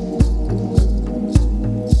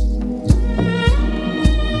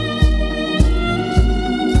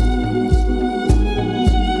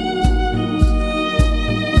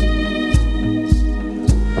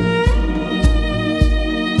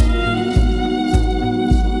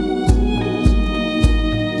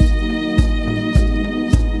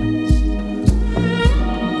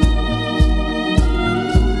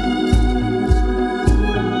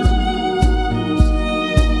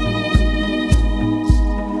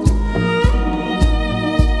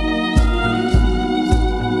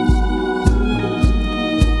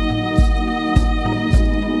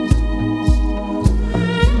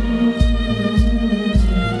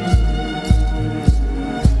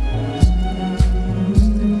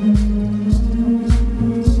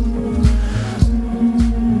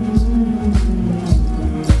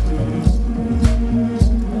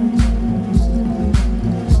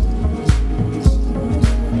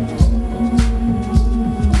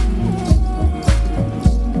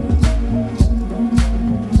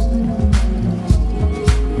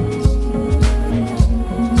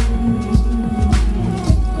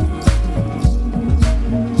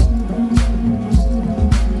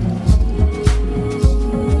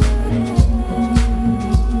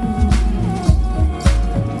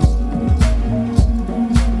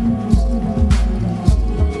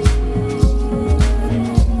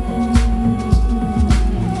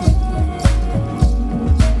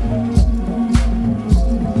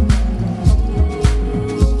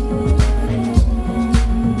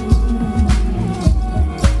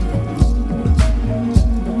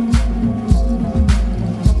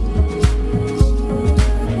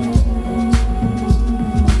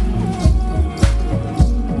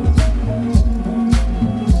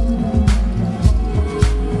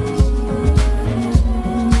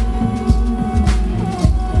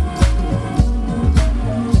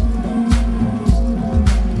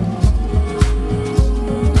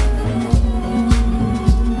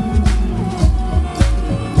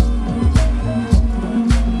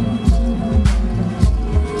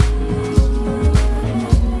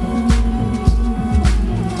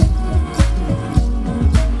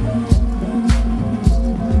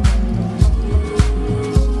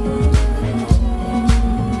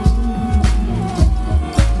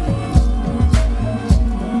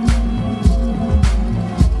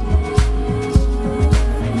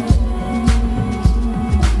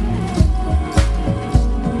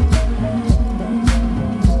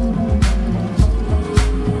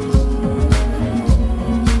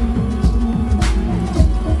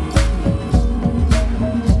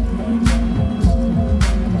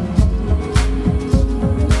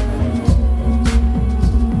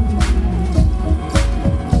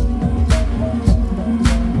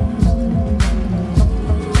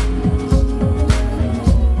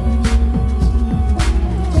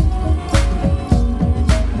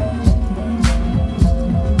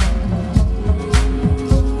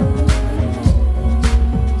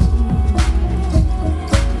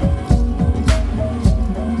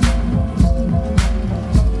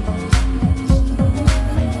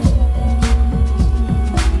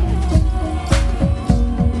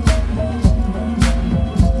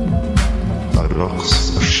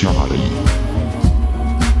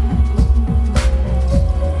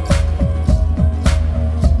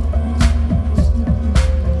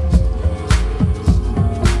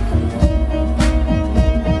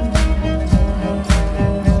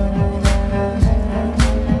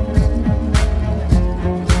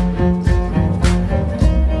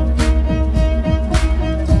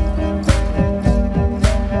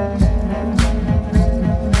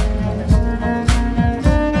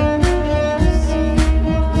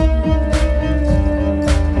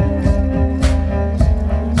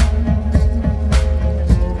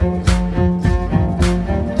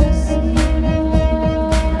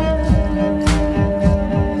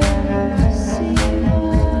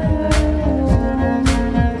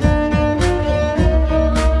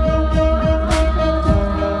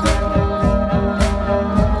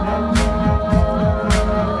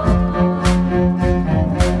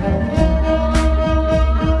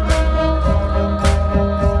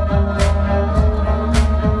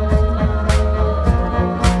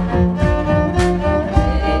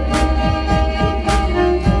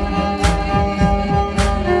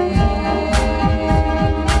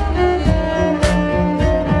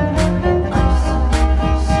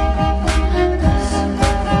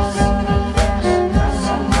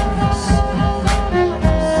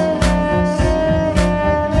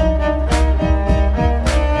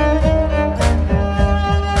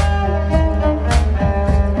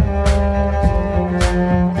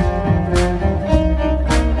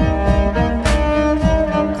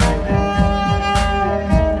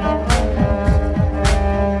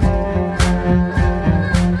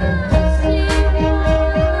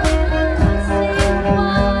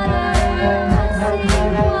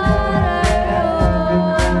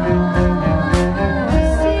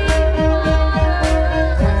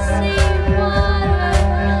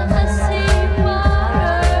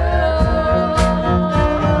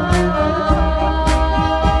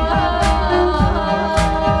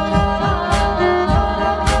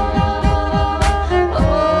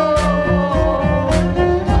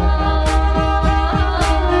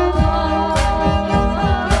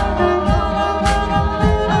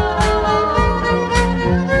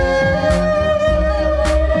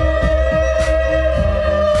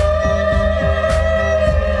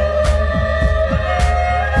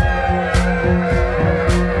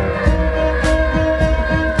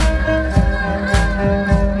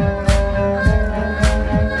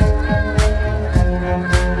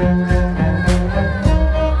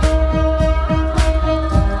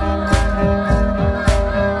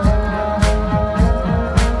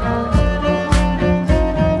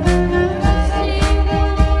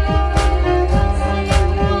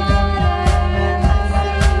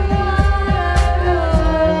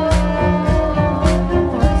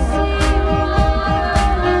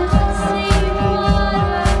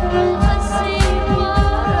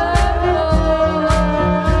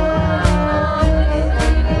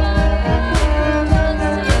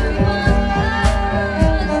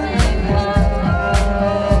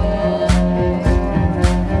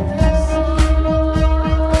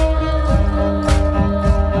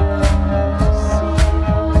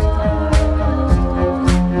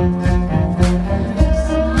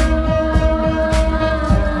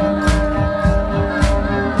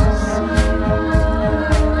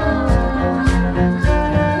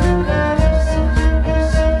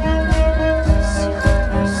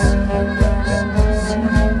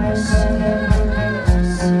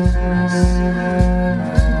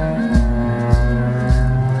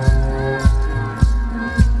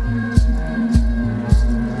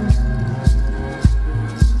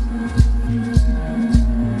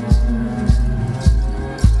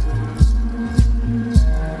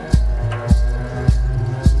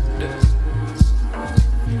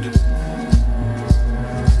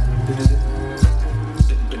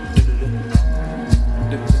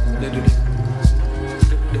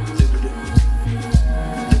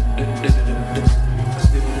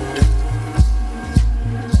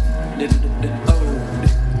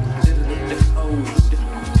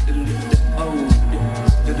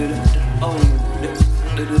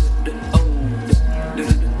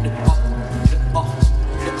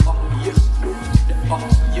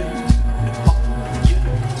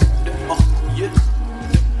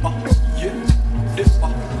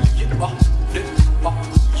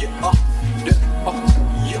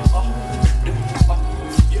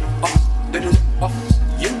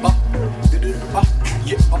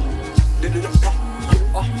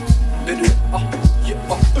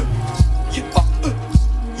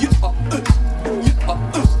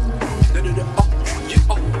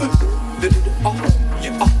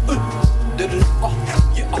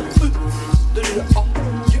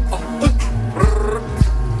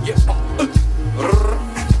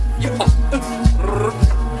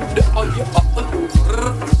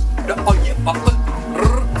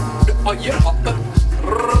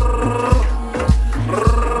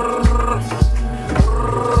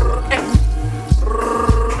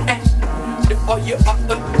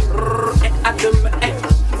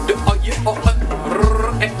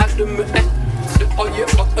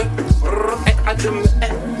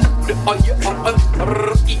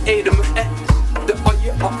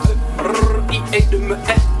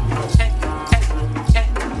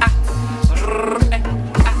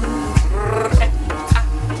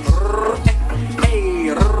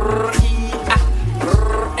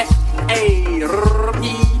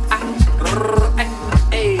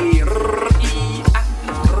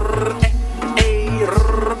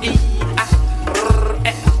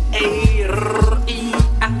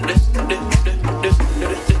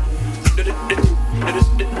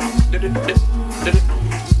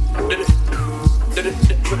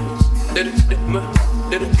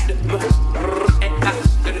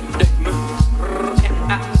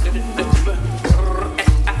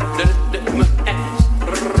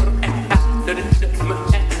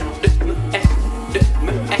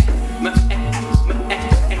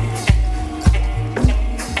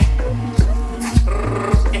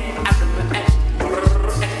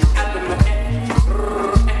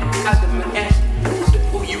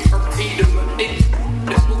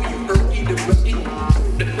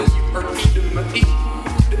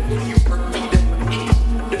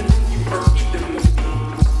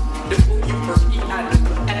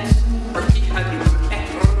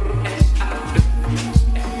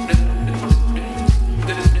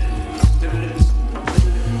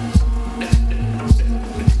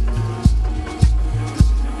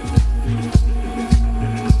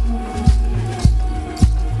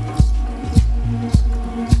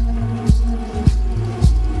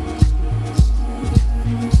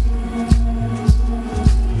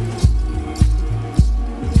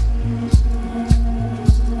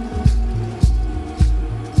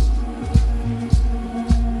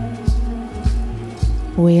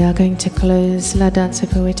 We are going to close La Danza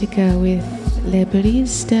Poetica with Les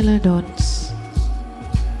Brises de la Danse.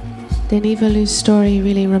 Denis Veilleux's story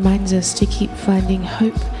really reminds us to keep finding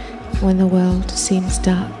hope when the world seems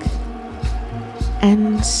dark.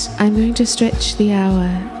 And I'm going to stretch the hour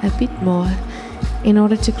a bit more in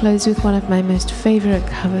order to close with one of my most favorite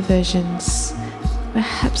cover versions,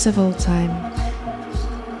 perhaps of all time.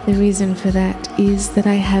 The reason for that is that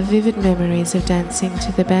I have vivid memories of dancing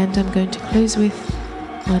to the band I'm going to close with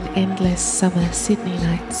on endless summer Sydney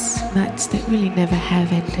nights that really never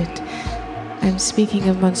have ended. I'm speaking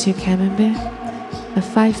of Monsieur Camembert, a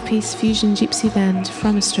 5-piece fusion gypsy band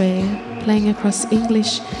from Australia playing across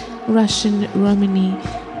English, Russian, Romani,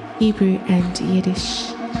 Hebrew and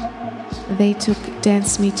Yiddish. They took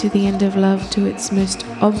Dance Me to the End of Love to its most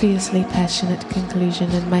obviously passionate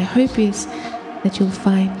conclusion, and my hope is that you'll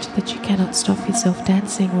find that you cannot stop yourself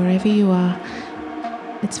dancing wherever you are.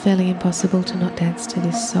 It's fairly impossible to not dance to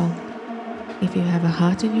this song if you have a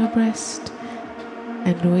heart in your breast,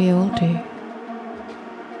 and we all do.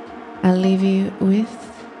 I'll leave you with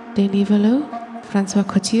Denis Veilleux, François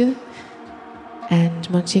Couture, and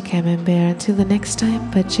Monsieur Camembert until the next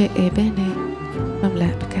time. Pace e bene from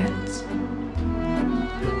LAPKAT.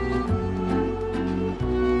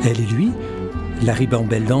 Elle et lui, la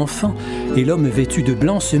ribambelle d'enfants et l'homme vêtu de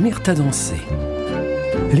blanc se mirent à danser.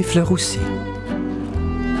 Les fleurs aussi.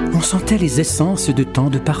 On sentait les essences de tant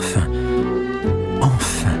de parfums.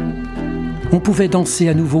 Enfin, on pouvait danser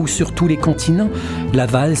à nouveau sur tous les continents la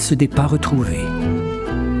valse des pas retrouvés.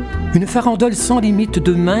 Une farandole sans limite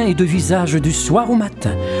de mains et de visages du soir au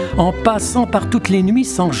matin, en passant par toutes les nuits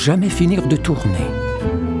sans jamais finir de tourner.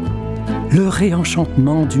 Le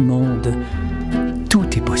réenchantement du monde, tout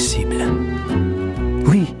est possible.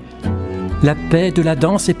 Oui, la paix de la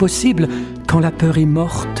danse est possible quand la peur est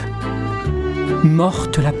morte.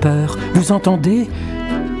 Morte la peur, vous entendez ?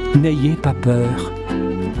 N'ayez pas peur,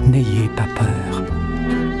 n'ayez pas peur.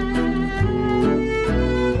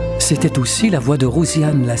 c'était aussi la voix de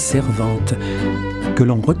Rosiane la servante, que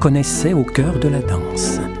l'on reconnaissait au cœur de la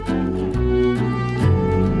danse.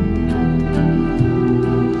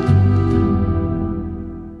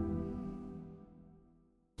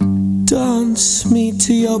 Dance me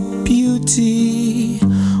to your beauty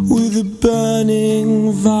with a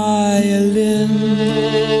burning violin.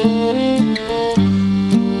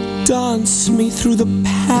 Dance me through the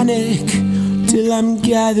panic till I'm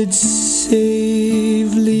gathered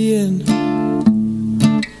safely in.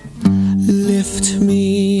 Lift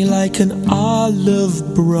me like an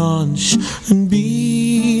olive branch and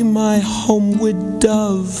be my homeward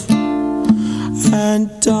dove, and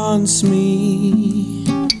dance me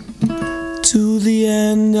to the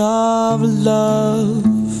end of love.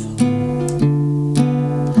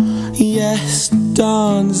 Yes,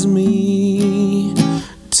 dance me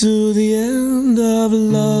to the end of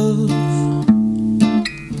love.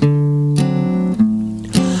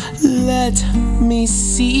 Let me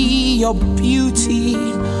see your beauty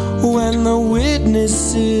when the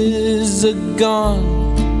witnesses are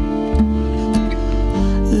gone.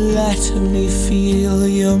 Let me feel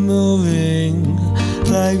you moving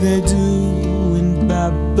like they do in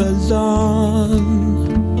Babylon.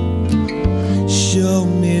 Show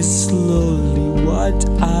me slowly what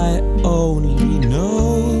I only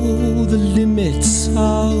know the limits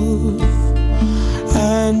of,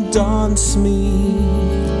 and dance me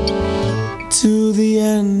to the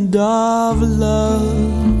end of love.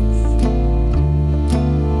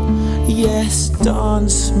 Yes,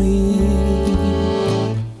 dance me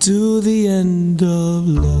to the end of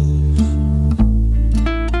love.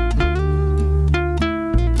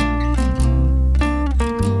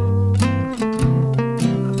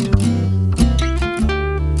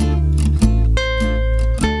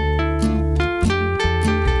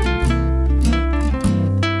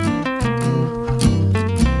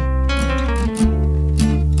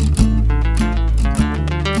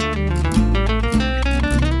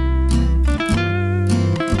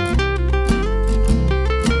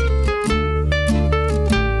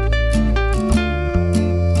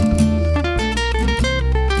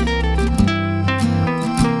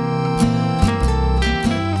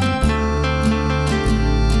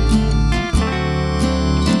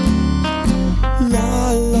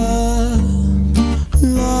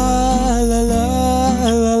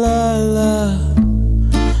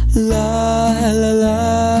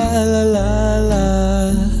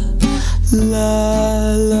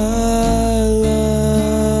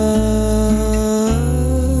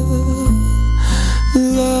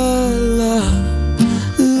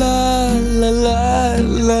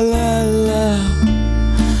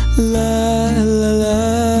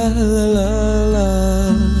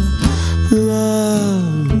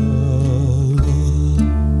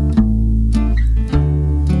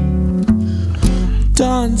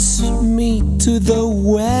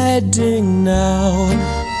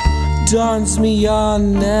 Dance me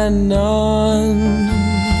on and on.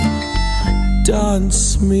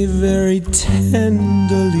 Dance me very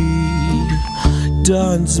tenderly.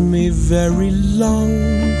 Dance me very long.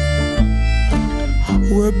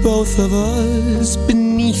 We're both of us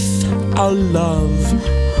beneath our love.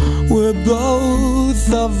 We're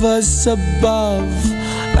both of us above.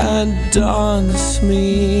 And dance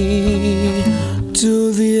me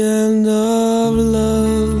to the end of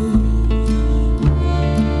love.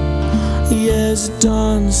 Yes,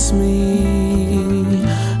 dance me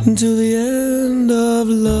to the end of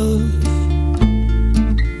love.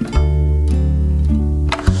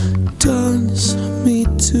 Dance me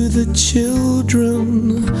to the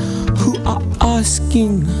children who are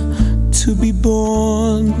asking to be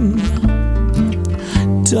born.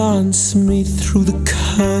 Dance me through the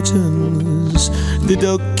curtains that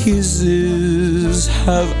our kisses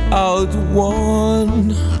have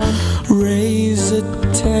outworn. Raise a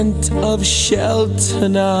tent of shelter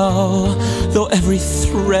now, though every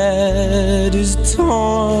thread is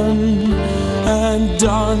torn, and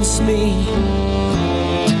dance me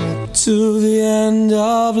to the end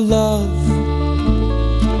of love.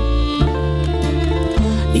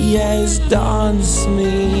 Yes, dance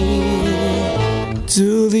me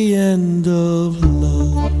to the end of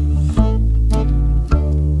love.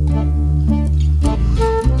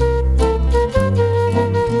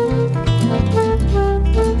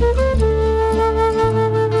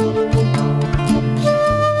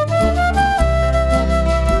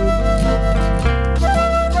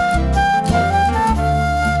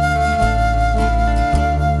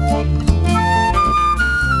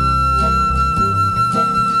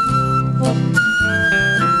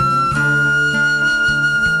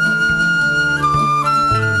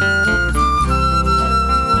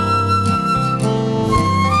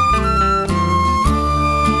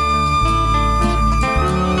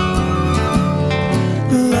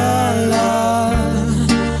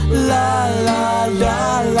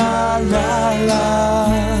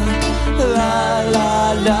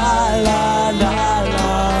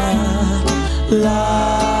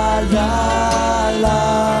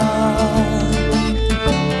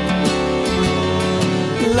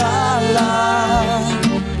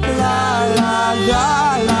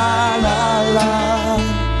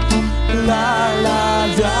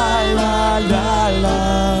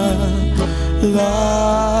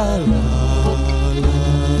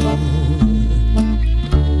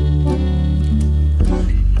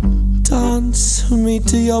 Dance me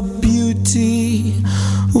to your beauty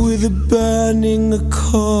with a burning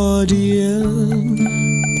accordion.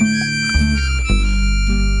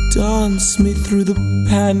 Dance me through the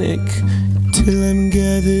panic till I'm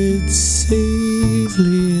gathered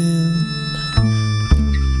safely in.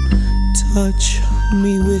 Touch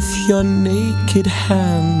me with your naked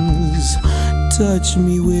hands, touch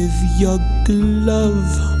me with your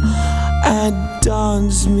glove, and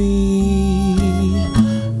dance me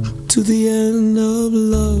to the end of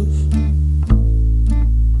love.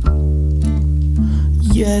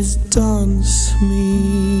 Yes, dance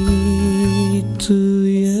me to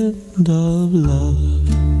the end of love.